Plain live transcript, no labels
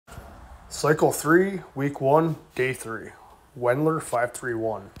Cycle 3, week 1, day 3. Wendler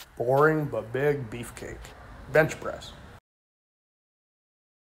 531. Boring but big beefcake. Bench press.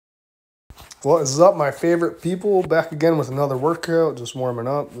 What is up, my favorite people? Back again with another workout, just warming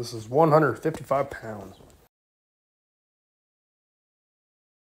up. This is 155 pounds.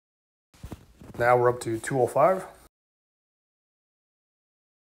 Now we're up to 205.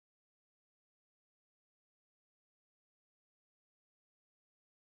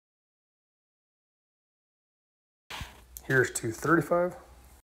 Here's 235.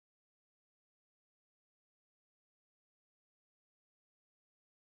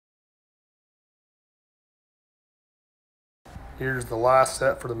 Here's the last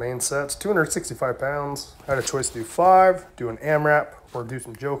set for the main sets, 265 pounds. I had a choice to do 5, do an AMRAP, or do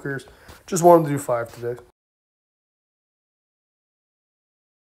some jokers. Just wanted to do 5 today.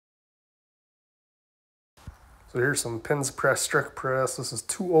 So here's some pins press, strict press. This is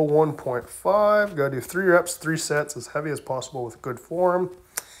 201.5. Gotta do 3 reps, 3 sets, as heavy as possible with good form.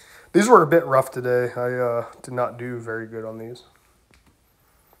 These were a bit rough today. I did not do very good on these.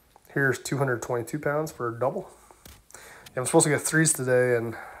 Here's 222 pounds for a double. Yeah, I'm supposed to get 3s today,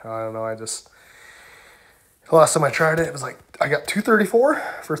 and I don't know, the last time I tried it, it was like, I got 234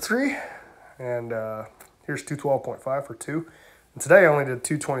 for 3, and here's 212.5 for 2. And today I only did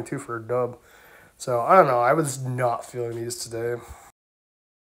 222 for a dub. So, I don't know, I was not feeling these today.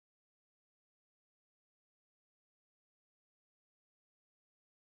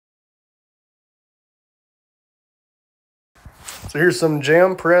 So here's some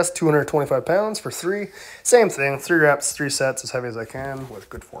jam press, 225 pounds for 3. Same thing, 3 reps, 3 sets, as heavy as I can with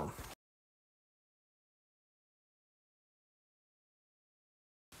good form.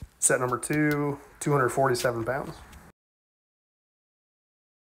 Set number 2, 247 pounds.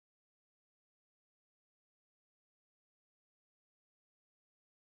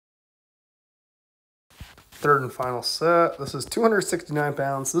 Third and final set. This is 269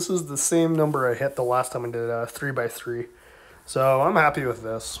 pounds. This is the same number I hit the last time I did a 3x3. So I'm happy with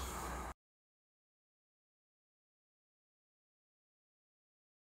this.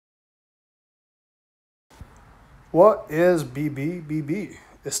 What is B.B.B.B?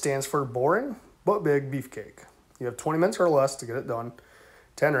 It stands for boring but big beefcake. You have 20 minutes or less to get it done.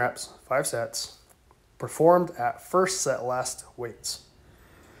 10 reps, 5 sets. Performed at first set last weights.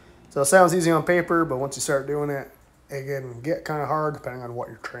 So it sounds easy on paper, but once you start doing it, it can get kind of hard depending on what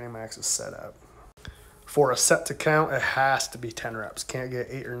your training max is set at. For a set to count, it has to be 10 reps. Can't get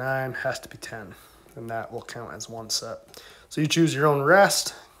 8 or 9, has to be 10. And that will count as one set. So you choose your own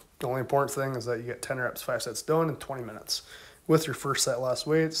rest. The only important thing is that you get 10 reps, 5 sets done in 20 minutes with your first set last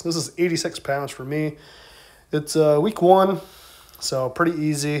weights. This is 86 pounds for me. It's week 1, so pretty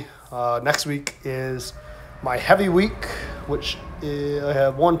easy. Next week is my heavy week, which I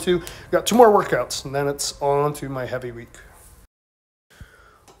have 1, 2. Got 2 more workouts, and then it's on to my heavy week.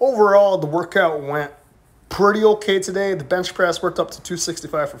 Overall, the workout went pretty okay today. The bench press worked up to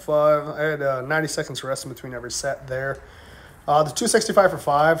 265 for 5. I had 90 seconds rest in between every set there. The 265 for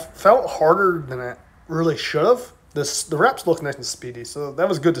 5 felt harder than it really should have. The reps look nice and speedy, so that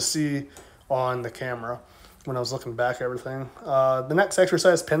was good to see on the camera when I was looking back at everything. The next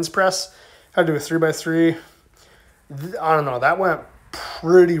exercise, pins press, had to do a 3x3. I don't know, that went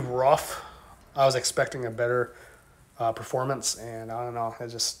pretty rough. I was expecting a better performance, and I don't know, it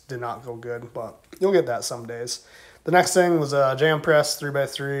just did not go good, but you'll get that some days. The next thing was a jam press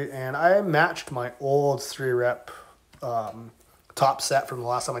 3x3, and I matched my old 3 rep top set from the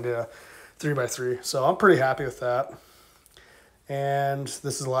last time I did a 3x3, so I'm pretty happy with that. And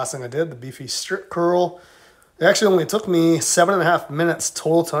this is the last thing I did, the beefy strip curl. It actually only took me 7.5 minutes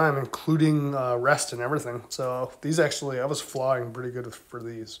total time, including rest and everything. So these actually, I was flying pretty good for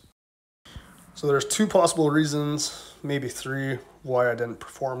these. So there's 2 possible reasons, maybe 3, why I didn't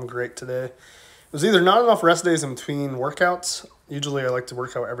perform great today. It was either not enough rest days in between workouts. Usually I like to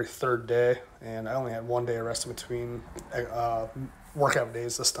work out every 3rd day, and I only had 1 day of rest in between workout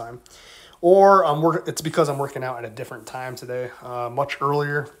days this time. Or it's because I'm working out at a different time today, much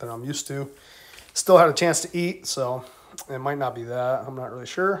earlier than I'm used to. Still had a chance to eat, so it might not be that. I'm not really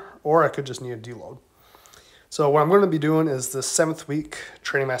sure. Or I could just need a deload. So what I'm going to be doing is the 7th week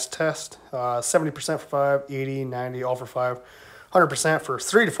training mass test. 70% for 5, 80, 90, all for 5, 100% for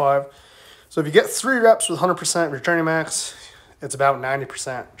 3 to 5. So if you get 3 reps with 100% of your training max, it's about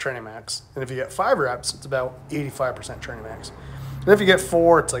 90% training max. And if you get 5 reps, it's about 85% training max. And if you get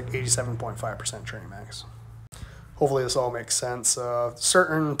 4, it's like 87.5% training max. Hopefully this all makes sense.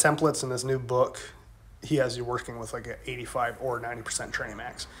 Certain templates in this new book, he has you working with like an 85 or 90% training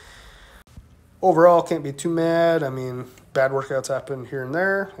max. Overall, can't be too mad. I mean, bad workouts happen here and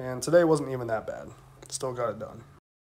there, and today wasn't even that bad. Still got it done.